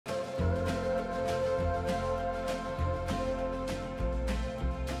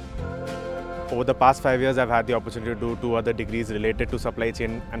Over the past 5 years, I've had the opportunity to do 2 other degrees related to supply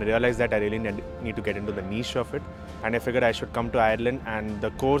chain, and I realized that I really need to get into the niche of it. And I figured I should come to Ireland, and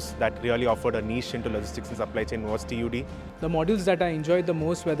the course that really offered a niche into logistics and supply chain was TUD. The modules that I enjoyed the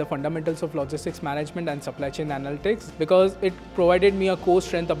most were the fundamentals of logistics management and supply chain analytics, because it provided me a core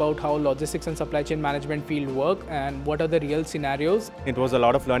strength about how logistics and supply chain management field work and what are the real scenarios. It was a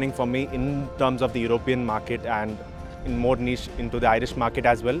lot of learning for me in terms of the European market and in more niche into the Irish market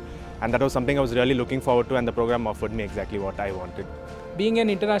as well. And that was something I was really looking forward to, and the program offered me exactly what I wanted. Being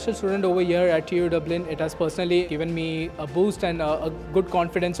an international student over here at TU Dublin, it has personally given me a boost and a good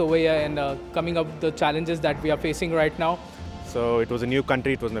confidence over here in coming up with the challenges that we are facing right now. So it was a new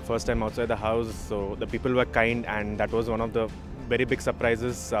country, it was my first time outside the house, so the people were kind, and that was one of the very big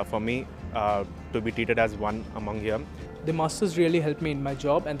surprises for me to be treated as one among here. The masters really helped me in my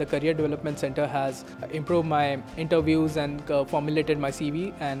job, and the Career Development Center has improved my interviews and formulated my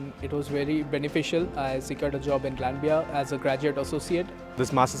CV, and it was very beneficial. I secured a job in Glanbia as a graduate associate.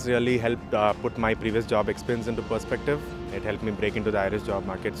 This masters really helped put my previous job experience into perspective. It helped me break into the Irish job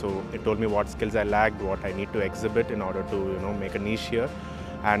market, so it told me what skills I lacked, what I need to exhibit in order to make a niche here,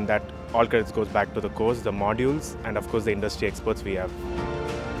 and that all credits goes back to the course, the modules, and of course the industry experts we have.